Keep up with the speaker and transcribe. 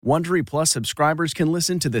Wondery Plus subscribers can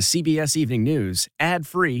listen to the CBS Evening News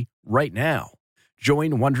ad-free right now.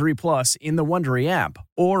 Join Wondery Plus in the Wondery app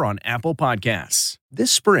or on Apple Podcasts.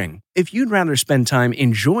 This spring, if you'd rather spend time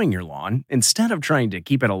enjoying your lawn instead of trying to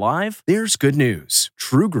keep it alive, there's good news.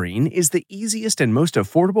 True Green is the easiest and most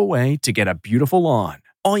affordable way to get a beautiful lawn.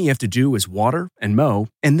 All you have to do is water and mow,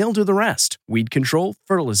 and they'll do the rest. Weed control,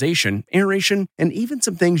 fertilization, aeration, and even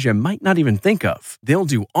some things you might not even think of. They'll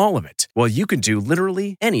do all of it, while you can do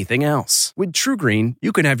literally anything else. With True Green,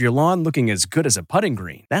 you can have your lawn looking as good as a putting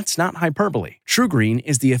green. That's not hyperbole. True Green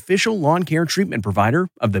is the official lawn care treatment provider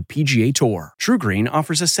of the PGA Tour. True Green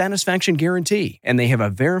offers a satisfaction guarantee, and they have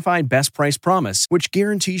a verified best price promise, which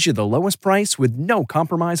guarantees you the lowest price with no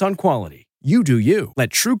compromise on quality. You do you. Let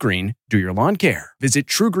True Green do your lawn care. Visit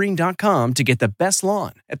TrueGreen.com to get the best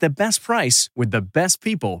lawn at the best price with the best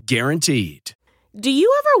people guaranteed. Do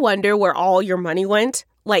you ever wonder where all your money went?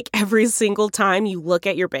 Like every single time you look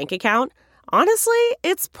at your bank account? Honestly,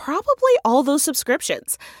 it's probably all those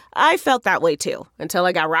subscriptions. I felt that way too, until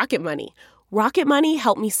I got Rocket Money. Rocket Money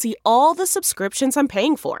helped me see all the subscriptions I'm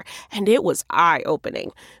paying for, and it was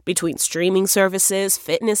eye-opening. Between streaming services,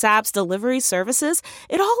 fitness apps, delivery services,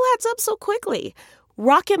 it all adds up so quickly.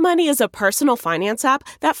 Rocket Money is a personal finance app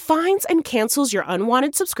that finds and cancels your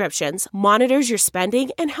unwanted subscriptions, monitors your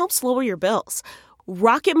spending, and helps lower your bills.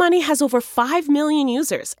 Rocket Money has over 5 million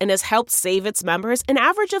users and has helped save its members an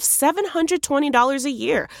average of $720 a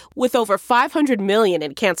year, with over 500 million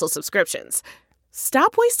in canceled subscriptions.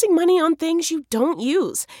 Stop wasting money on things you don't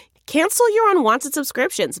use. Cancel your unwanted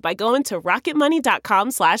subscriptions by going to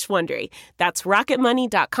rocketmoney.com/Wondery. That's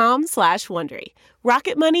rocketmoney.com/Wondery.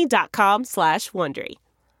 rocketmoney.com/Wondery.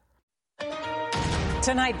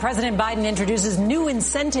 Tonight, President Biden introduces new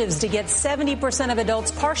incentives to get 70% of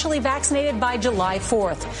adults partially vaccinated by July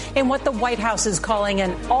 4th in what the White House is calling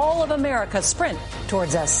an all-of-America sprint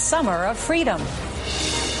towards a summer of freedom.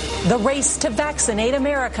 The race to vaccinate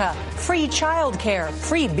America, free childcare,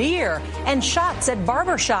 free beer, and shots at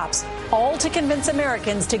barbershops, all to convince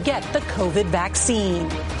Americans to get the COVID vaccine.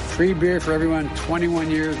 Free beer for everyone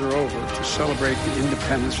 21 years or over to celebrate the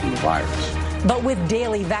independence from the virus. But with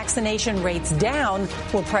daily vaccination rates down,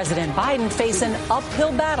 will President Biden face an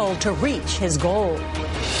uphill battle to reach his goal?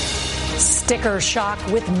 Sticker shock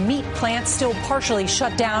with meat plants still partially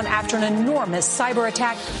shut down after an enormous cyber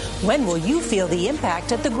attack. When will you feel the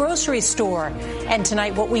impact at the grocery store? And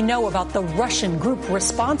tonight, what we know about the Russian group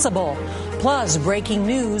responsible. Plus, breaking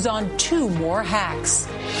news on 2 more hacks.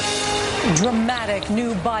 Dramatic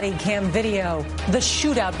new body cam video. The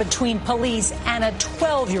shootout between police and a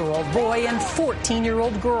 12-year-old boy and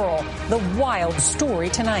 14-year-old girl. The wild story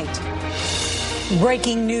tonight.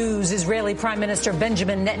 Breaking news, Israeli Prime Minister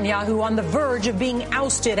Benjamin Netanyahu on the verge of being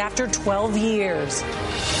ousted after 12 years.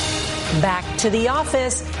 Back to the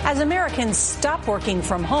office. As Americans stop working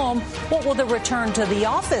from home, what will the return to the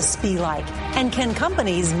office be like? And can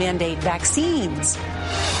companies mandate vaccines?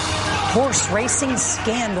 Horse racing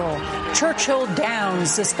scandal. Churchill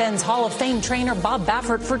Downs suspends Hall of Fame trainer Bob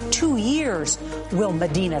Baffert for 2 years. Will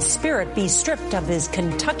Medina Spirit be stripped of his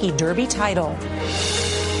Kentucky Derby title?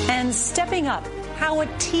 And stepping up, how a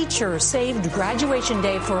teacher saved graduation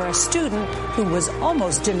day for a student who was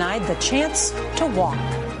almost denied the chance to walk.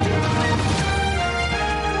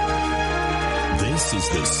 This is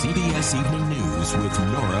the CBS Evening News with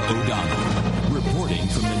Norah O'Donnell, reporting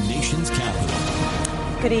from the nation's capital.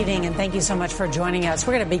 Good evening, and thank you so much for joining us.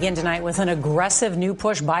 We're going to begin tonight with an aggressive new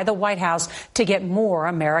push by the White House to get more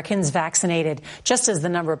Americans vaccinated, just as the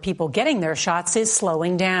number of people getting their shots is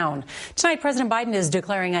slowing down. Tonight, President Biden is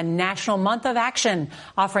declaring a national month of action,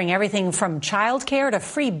 offering everything from childcare to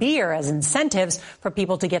free beer as incentives for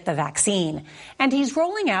people to get the vaccine. And he's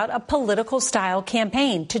rolling out a political-style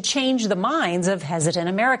campaign to change the minds of hesitant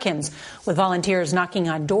Americans, with volunteers knocking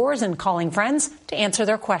on doors and calling friends to answer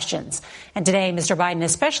their questions. And today, Mr.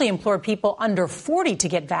 Biden especially implored people under 40 to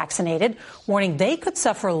get vaccinated, warning they could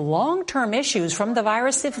suffer long-term issues from the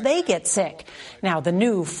virus if they get sick. Now, the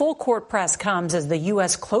new full-court press comes as the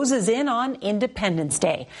U.S. closes in on Independence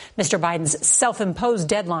Day, Mr. Biden's self-imposed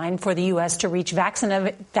deadline for the U.S. to reach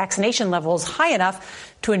vaccination levels high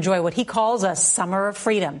enough to enjoy what he calls a summer of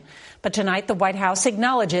freedom. But tonight, the White House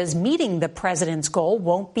acknowledges meeting the president's goal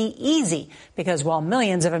won't be easy, because while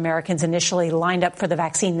millions of Americans initially lined up for the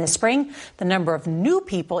vaccine this spring, the number of new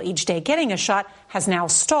people each day getting a shot has now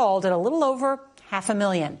stalled at a little over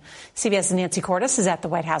 500,000. CBS's Nancy Cordes is at the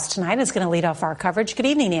White House tonight and is going to lead off our coverage. Good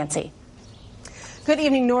evening, Nancy. Good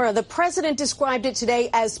evening, Norah. The president described it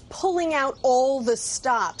today as pulling out all the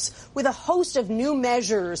stops with a host of new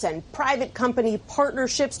measures and private company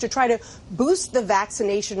partnerships to try to boost the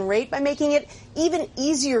vaccination rate by making it even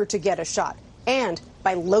easier to get a shot and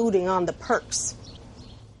by loading on the perks.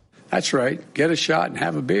 That's right. Get a shot and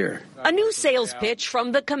have a beer. A new sales pitch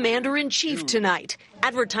from the commander-in-chief tonight,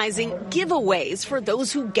 advertising giveaways for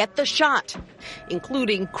those who get the shot,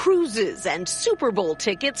 including cruises and Super Bowl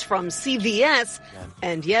tickets from CBS,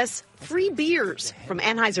 and yes, free beers from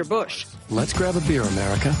Anheuser-Busch. Let's grab a beer,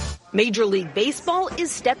 America. Major League Baseball is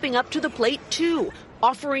stepping up to the plate, too,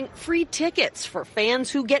 offering free tickets for fans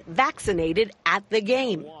who get vaccinated at the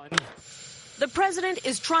game. The president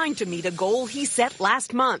is trying to meet a goal he set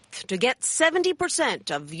last month to get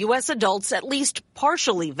 70% of U.S. adults at least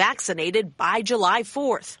partially vaccinated by July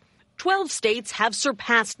 4th. 12 states have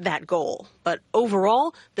surpassed that goal, but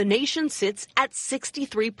overall, the nation sits at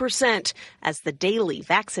 63% as the daily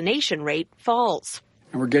vaccination rate falls.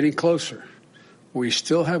 And we're getting closer. We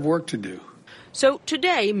still have work to do. So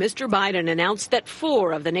today, Mr. Biden announced that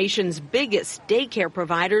 4 of the nation's biggest daycare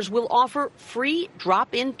providers will offer free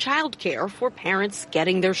drop-in childcare for parents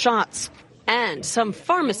getting their shots. And some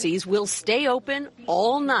pharmacies will stay open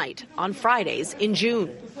all night on Fridays in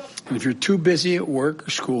June. And if you're too busy at work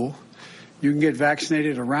or school, you can get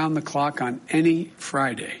vaccinated around the clock on any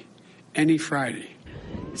Friday. Any Friday.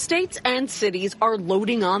 States and cities are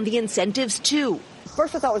loading on the incentives, too.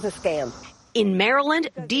 First, I thought it was a scam. In Maryland,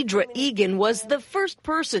 Deidre Egan was the first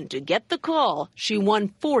person to get the call. She won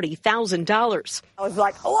 $40,000. I was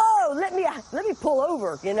like, whoa, let me pull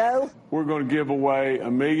over, you know. We're going to give away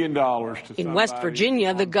 $1 million to In West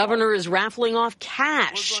Virginia, the governor is raffling off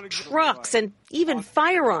cash, trucks, and even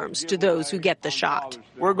firearms to those who get the shot.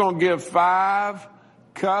 We're going to give 5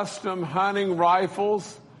 custom hunting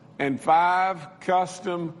rifles and 5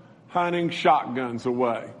 custom hunting shotguns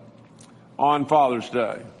away on Father's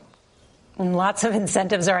Day. And lots of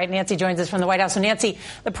incentives. All right, Nancy joins us from the White House. So, Nancy,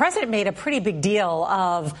 the president made a pretty big deal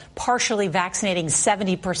of partially vaccinating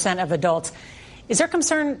 70% of adults. Is there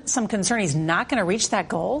some concern he's not going to reach that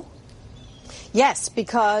goal? Yes,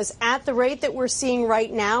 because at the rate that we're seeing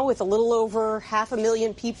right now, with a little over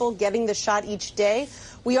 500,000 people getting the shot each day,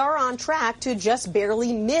 we are on track to just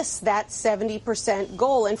barely miss that 70%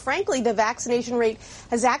 goal. And frankly, the vaccination rate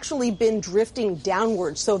has actually been drifting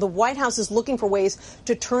downwards. So the White House is looking for ways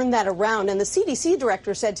to turn that around. And the CDC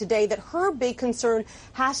director said today that her big concern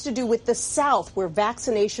has to do with the South, where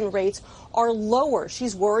vaccination rates are lower.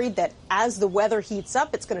 She's worried that as the weather heats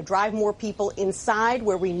up, it's going to drive more people inside,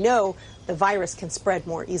 where we know the virus can spread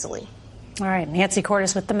more easily. All right, Nancy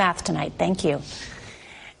Cordes with the math tonight. Thank you.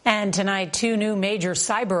 And tonight, 2 new major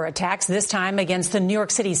cyber attacks, this time against the New York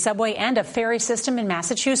City subway and a ferry system in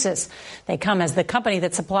Massachusetts. They come as the company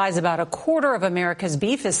that supplies about a quarter of America's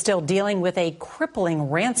beef is still dealing with a crippling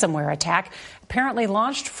ransomware attack, apparently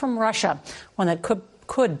launched from Russia, one that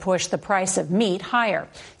could push the price of meat higher.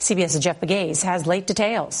 CBS's Jeff Begaze has late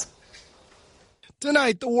details.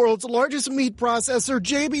 Tonight, the world's largest meat processor,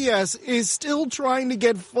 JBS, is still trying to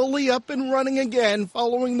get fully up and running again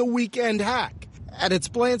following the weekend hack. At its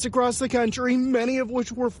plants across the country, many of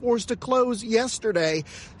which were forced to close yesterday,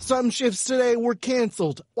 some shifts today were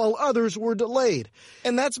canceled, while others were delayed.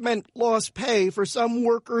 And that's meant lost pay for some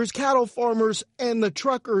workers, cattle farmers, and the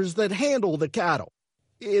truckers that handle the cattle.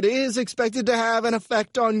 It is expected to have an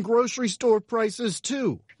effect on grocery store prices,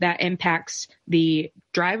 too. That impacts the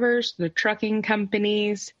drivers, the trucking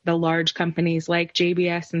companies, the large companies like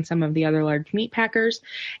JBS and some of the other large meat packers.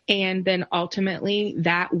 And then ultimately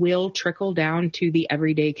that will trickle down to the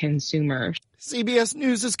everyday consumer. CBS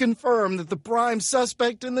News has confirmed that the prime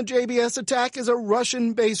suspect in the JBS attack is a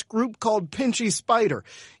Russian-based group called Pinchy Spider,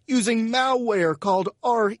 using malware called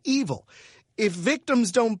R-Evil. If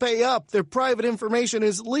victims don't pay up, their private information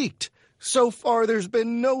is leaked. So far, there's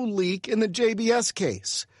been no leak in the JBS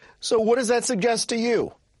case. So what does that suggest to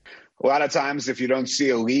you? A lot of times, if you don't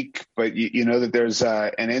see a leak, but you know that there's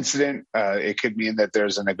an incident, it could mean that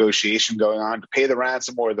there's a negotiation going on to pay the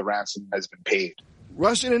ransom, or the ransom has been paid.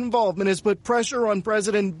 Russian involvement has put pressure on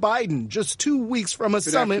President Biden just 2 weeks from a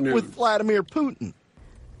summit with Vladimir Putin.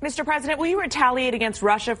 Mr. President, will you retaliate against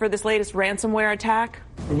Russia for this latest ransomware attack?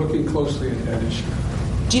 We're looking closely at that issue.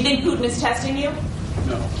 Do you think Putin is testing you?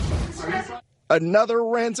 No. Another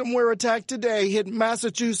ransomware attack today hit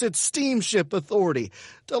Massachusetts Steamship Authority,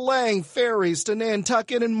 delaying ferries to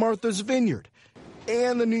Nantucket and Martha's Vineyard.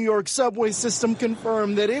 And the New York subway system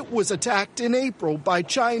confirmed that it was attacked in April by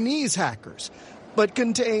Chinese hackers, but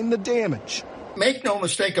contained the damage. Make no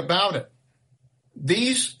mistake about it.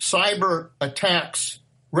 These cyber attacks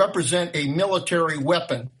represent a military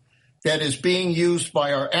weapon that is being used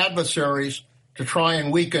by our adversaries to try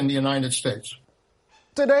and weaken the United States.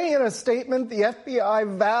 Today, in a statement, the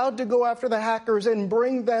FBI vowed to go after the hackers and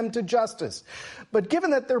bring them to justice. But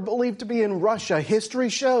given that they're believed to be in Russia, history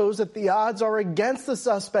shows that the odds are against the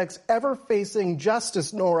suspects ever facing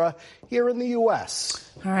justice, Norah, here in the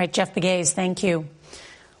U.S. All right, Jeff Begays, thank you.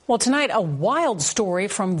 Well, tonight, a wild story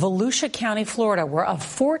from Volusia County, Florida, where a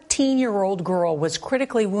 14-year-old girl was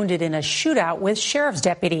critically wounded in a shootout with sheriff's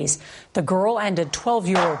deputies. The girl and a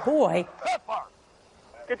 12-year-old boy.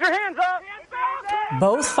 Get your hands up!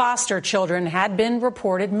 Both foster children had been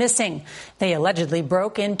reported missing. They allegedly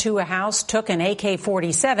broke into a house, took an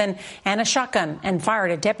AK-47 and a shotgun, and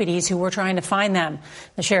fired at deputies who were trying to find them.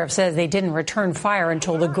 The sheriff says they didn't return fire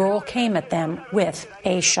until the girl came at them with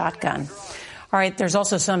a shotgun. All right, there's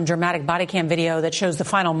also some dramatic body cam video that shows the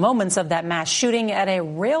final moments of that mass shooting at a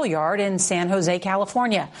rail yard in San Jose,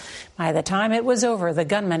 California. By the time it was over, the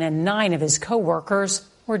gunman and 9 of his co-workers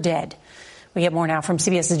were dead. We get more now from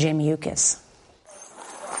CBS's Jamie Yukas.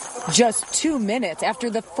 Just 2 minutes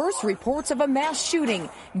after the first reports of a mass shooting,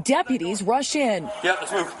 deputies rush in. Yeah,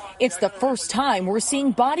 let's move. It's the first time we're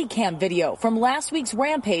seeing body cam video from last week's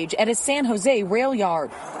rampage at a San Jose rail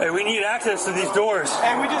yard. Hey, we need access to these doors.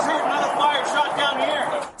 Hey, we just heard another fire shot down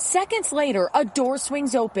here. Seconds later, a door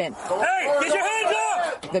swings open. Hey, get your hands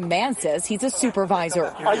up! The man says he's a supervisor.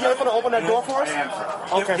 Are you able to open that door for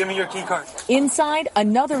us? Okay. Give me your key card. Inside,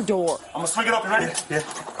 another door. I'm going to swing it up. You ready? Yeah.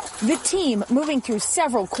 The team moving through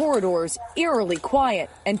several corridors, eerily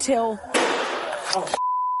quiet until...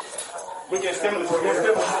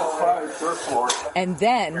 And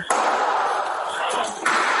then...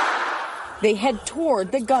 they head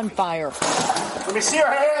toward the gunfire. Let me see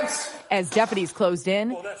your hands! As deputies closed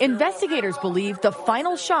in, investigators believe the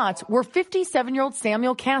final shots were 57-year-old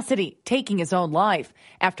Samuel Cassidy taking his own life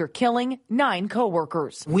after killing 9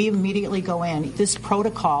 co-workers. We immediately go in. This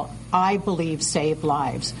protocol, I believe, saved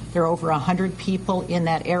lives. There are over 100 people in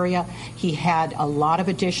that area. He had a lot of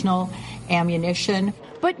additional ammunition.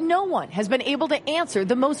 But no one has been able to answer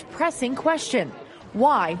the most pressing question.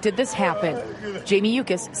 Why did this happen? Jamie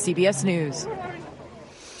Yukas, CBS News.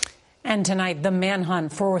 And tonight, the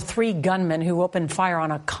manhunt for 3 gunmen who opened fire on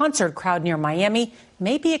a concert crowd near Miami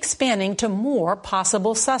may be expanding to more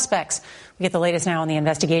possible suspects. We get the latest now on the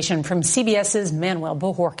investigation from CBS's Manuel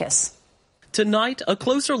Bojorquez. Tonight, a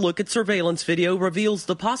closer look at surveillance video reveals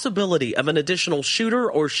the possibility of an additional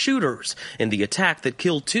shooter or shooters in the attack that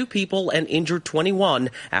killed 2 people and injured 21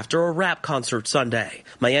 after a rap concert Sunday.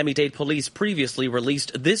 Miami-Dade police previously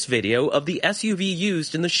released this video of the SUV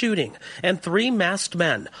used in the shooting and 3 masked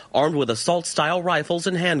men armed with assault-style rifles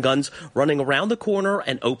and handguns running around the corner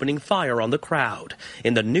and opening fire on the crowd.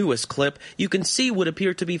 In the newest clip, you can see what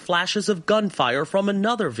appear to be flashes of gunfire from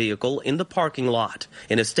another vehicle in the parking lot.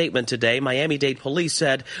 In a statement today, Miami-Dade police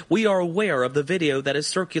said, "We are aware of the video that is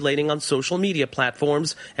circulating on social media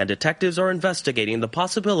platforms, and detectives are investigating the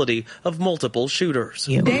possibility of multiple shooters."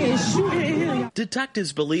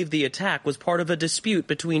 Detectives believe the attack was part of a dispute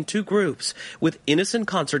between 2 groups, with innocent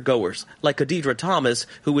concertgoers like Khadidra Thomas,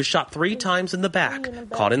 who was shot 3 times in the back,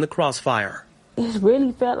 caught in the crossfire. It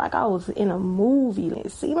really felt like I was in a movie. Like,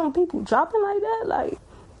 see them people dropping like that? Like,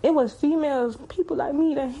 it was females, people like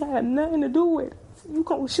me that had nothing to do with it. You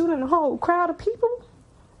gonna shoot in a whole crowd of people?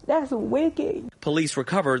 That's wicked. Police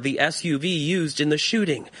recovered the SUV used in the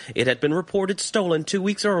shooting. It had been reported stolen 2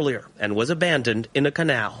 weeks earlier and was abandoned in a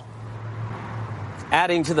canal.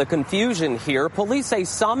 Adding to the confusion here, police say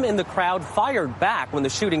some in the crowd fired back when the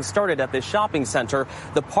shooting started at this shopping center.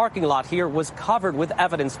 The parking lot here was covered with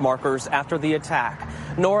evidence markers after the attack.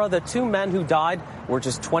 Norah, the 2 men who died were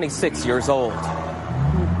just 26 years old.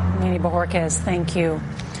 Manny Bojorquez, thank you.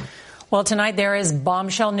 Well, tonight there is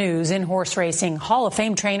bombshell news in horse racing. Hall of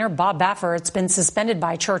Fame trainer Bob Baffert's been suspended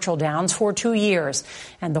by Churchill Downs for 2 years.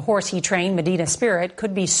 And the horse he trained, Medina Spirit,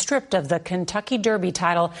 could be stripped of the Kentucky Derby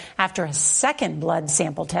title after a second blood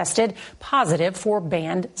sample tested positive for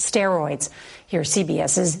banned steroids. Here's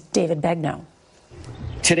CBS's David Begnaud.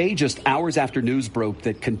 Today, just hours after news broke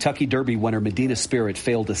that Kentucky Derby winner Medina Spirit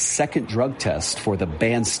failed a second drug test for the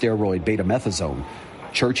banned steroid betamethasone,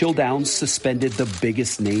 Churchill Downs suspended the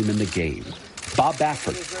biggest name in the game, Bob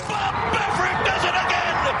Baffert. Bob Baffert does it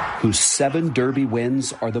again! Whose 7 Derby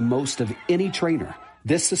wins are the most of any trainer.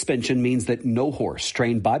 This suspension means that no horse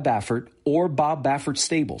trained by Baffert or Bob Baffert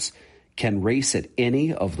stables can race at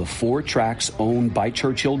any of the 4 tracks owned by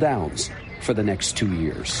Churchill Downs for the next 2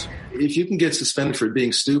 years. If you can get suspended for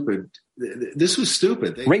being stupid, this was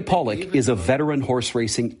stupid. Ray Pollock is a veteran horse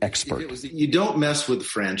racing expert. You don't mess with the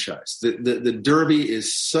franchise. The Derby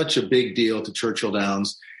is such a big deal to Churchill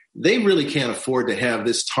Downs. they really can't afford to have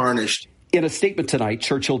this tarnished. In a statement tonight,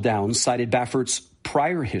 Churchill Downs cited Baffert's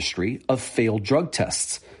prior history of failed drug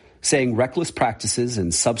tests, saying reckless practices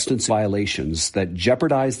and substance violations that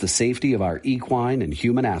jeopardize the safety of our equine and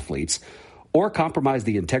human athletes or compromise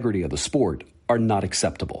the integrity of the sport are not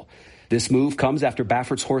acceptable. This move comes after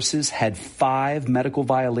Baffert's horses had 5 medical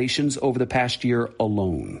violations over the past year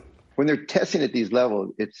alone. When they're testing at these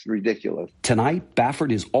levels, it's ridiculous. Tonight,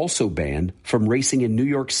 Baffert is also banned from racing in New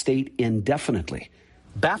York State indefinitely.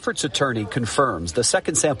 Baffert's attorney confirms the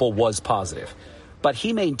second sample was positive, but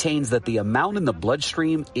he maintains that the amount in the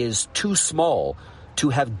bloodstream is too small to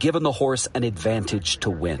have given the horse an advantage to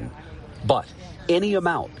win. But any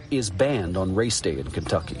amount is banned on race day in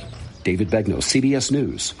Kentucky. David Begnaud, CBS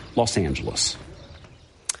News, Los Angeles.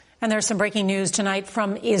 And there's some breaking news tonight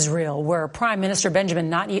from Israel, where Prime Minister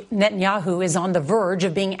Benjamin Netanyahu is on the verge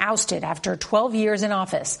of being ousted after 12 years in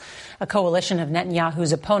office. A coalition of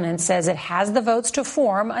Netanyahu's opponents says it has the votes to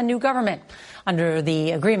form a new government. Under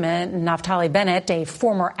the agreement, Naftali Bennett, a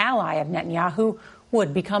former ally of Netanyahu,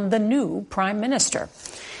 would become the new prime minister.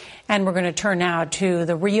 And we're going to turn now to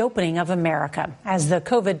the reopening of America. As the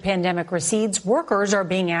COVID pandemic recedes, workers are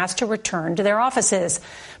being asked to return to their offices.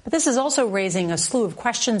 But this is also raising a slew of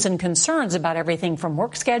questions and concerns about everything from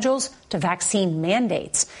work schedules to vaccine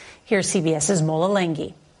mandates. Here's CBS's Mola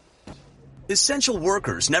Lenghi. Essential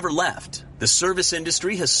workers never left. The service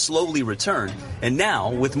industry has slowly returned. And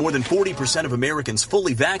now, with more than 40% of Americans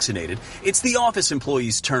fully vaccinated, it's the office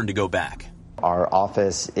employees' turn to go back. Our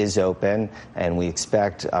office is open, and we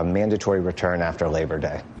expect a mandatory return after Labor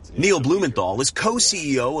Day. Neil Blumenthal is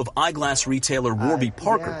co-CEO of eyeglass retailer Warby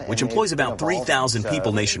Parker, which employs about 3,000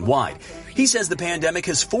 people nationwide. He says the pandemic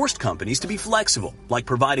has forced companies to be flexible, like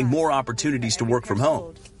providing more opportunities to work from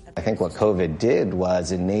home. I think what COVID did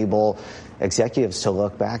was enable executives to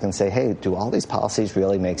look back and say, hey, do all these policies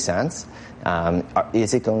really make sense?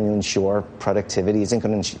 Is it going to ensure productivity? Is it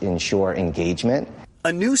going to ensure engagement?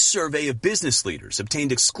 A new survey of business leaders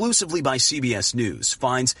obtained exclusively by CBS News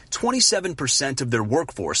finds 27% of their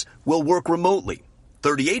workforce will work remotely,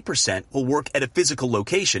 38% will work at a physical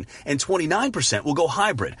location, and 29% will go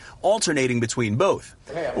hybrid, alternating between both.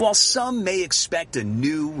 While some may expect a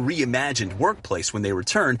new, reimagined workplace when they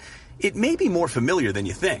return, it may be more familiar than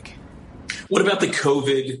you think. What about the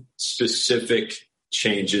COVID-specific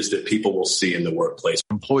changes that people will see in the workplace?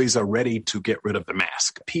 Employees are ready to get rid of the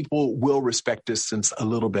mask. People will respect distance a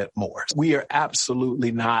little bit more. We are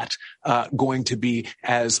absolutely not going to be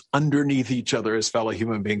as underneath each other as fellow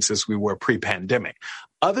human beings as we were pre-pandemic.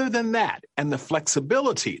 Other than that, and the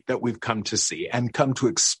flexibility that we've come to see and come to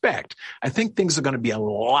expect, I think things are going to be a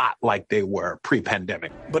lot like they were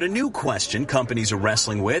pre-pandemic. But a new question companies are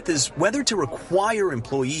wrestling with is whether to require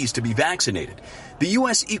employees to be vaccinated. The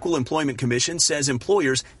U.S. Equal Employment Commission says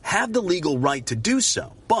employers have the legal right to do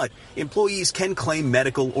so, but employees can claim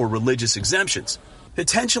medical or religious exemptions,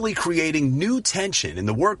 potentially creating new tension in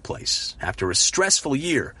the workplace after a stressful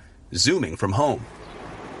year zooming from home.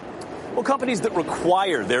 Well, companies that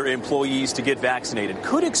require their employees to get vaccinated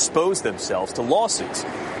could expose themselves to lawsuits,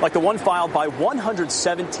 like the one filed by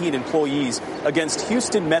 117 employees against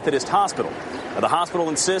Houston Methodist Hospital. Now, the hospital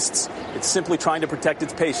insists it's simply trying to protect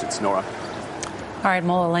its patients, Norah. All right,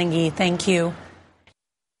 Mola Lenghi, thank you.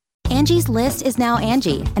 Angie's List is now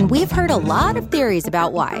Angie, and we've heard a lot of theories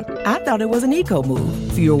about why. I thought it was an eco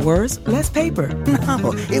move. Fewer words, less paper.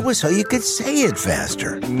 No, it was so you could say it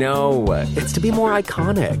faster. No, it's to be more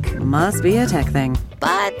iconic. Must be a tech thing.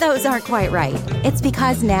 But those aren't quite right. It's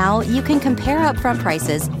because now you can compare upfront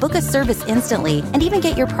prices, book a service instantly, and even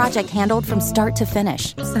get your project handled from start to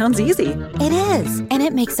finish. Sounds easy. It is, and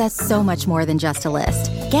it makes us so much more than just a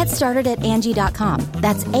list. Get started at Angie.com.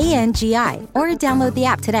 That's ANGI, or download the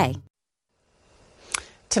app today.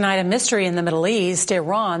 Tonight, a mystery in the Middle East.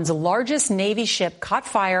 Iran's largest Navy ship caught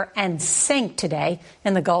fire and sank today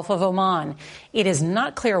in the Gulf of Oman. It is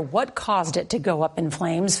not clear what caused it to go up in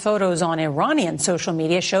flames. Photos on Iranian social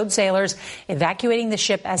media showed sailors evacuating the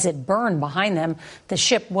ship as it burned behind them. The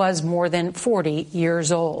ship was more than 40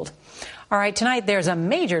 years old. All right, tonight there's a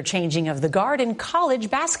major changing of the guard in college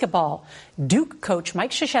basketball. Duke coach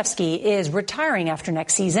Mike Krzyzewski is retiring after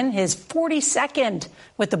next season, his 42nd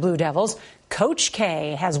with the Blue Devils. Coach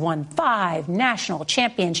K has won 5 national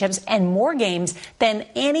championships and more games than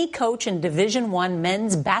any coach in Division I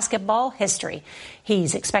men's basketball history.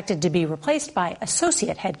 He's expected to be replaced by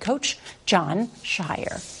associate head coach John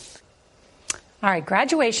Shire. All right,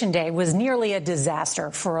 graduation day was nearly a disaster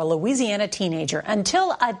for a Louisiana teenager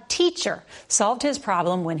until a teacher solved his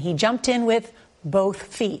problem when he jumped in with both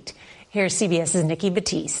feet. Here's CBS's Nikki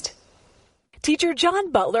Batiste. Teacher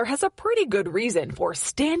John Butler has a pretty good reason for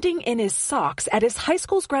standing in his socks at his high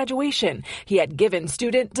school's graduation. He had given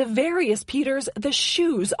student Devarius Peters the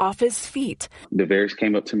shoes off his feet. Devarius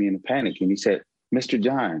came up to me in a panic and he said, "Mr.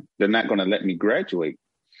 John, they're not going to let me graduate."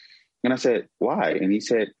 And I said, "Why?" And he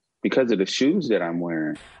said, "Because of the shoes that I'm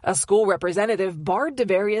wearing." A school representative barred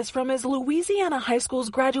Devarius from his Louisiana high school's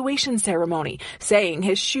graduation ceremony, saying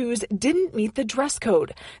his shoes didn't meet the dress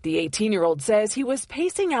code. The 18-year-old says he was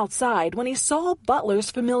pacing outside when he saw Butler's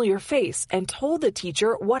familiar face and told the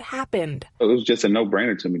teacher what happened. It was just a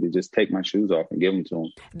no-brainer to me to just take my shoes off and give them to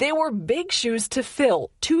him. They were big shoes to fill,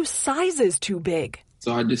 2 sizes too big.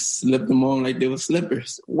 So I just slipped them on like they were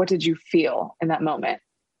slippers. What did you feel in that moment?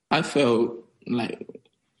 I felt like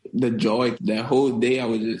the joy. That whole day,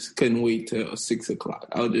 I just couldn't wait till 6 o'clock.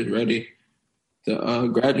 I was just ready to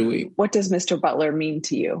graduate. What does Mr. Butler mean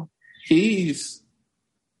to you? He's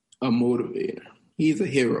a motivator. He's a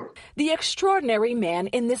hero. The extraordinary man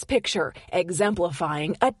in this picture,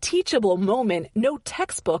 exemplifying a teachable moment no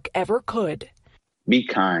textbook ever could. Be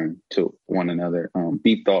kind to one another.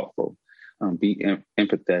 Be thoughtful. Be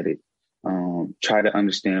empathetic. Try to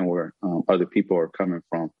understand where other people are coming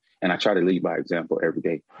from. And I try to lead by example every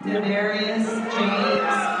day. Devarius James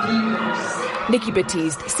Peters. Nikki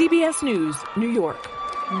Batiste, CBS News, New York.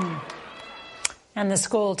 And the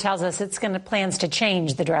school tells us it's plans to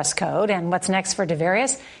change the dress code. And what's next for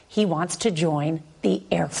Devarius? He wants to join the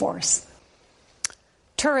Air Force.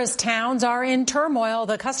 Tourist towns are in turmoil.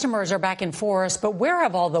 The customers are back in force, but where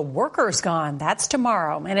have all the workers gone? That's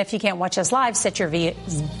tomorrow. And if you can't watch us live, set your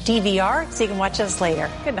DVR so you can watch us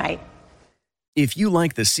later. Good night. If you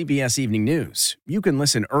like the CBS Evening News, you can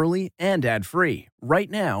listen early and ad-free right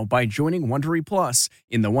now by joining Wondery Plus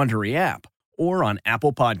in the Wondery app or on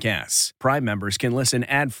Apple Podcasts. Prime members can listen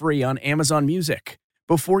ad-free on Amazon Music.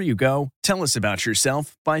 Before you go, tell us about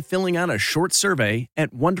yourself by filling out a short survey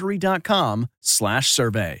at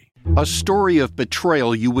Wondery.com/survey. A story of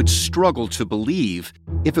betrayal you would struggle to believe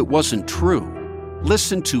if it wasn't true.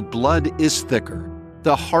 Listen to Blood is Thicker,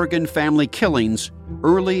 the Hargan family killings,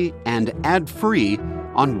 early and ad-free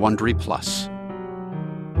on Wondery Plus.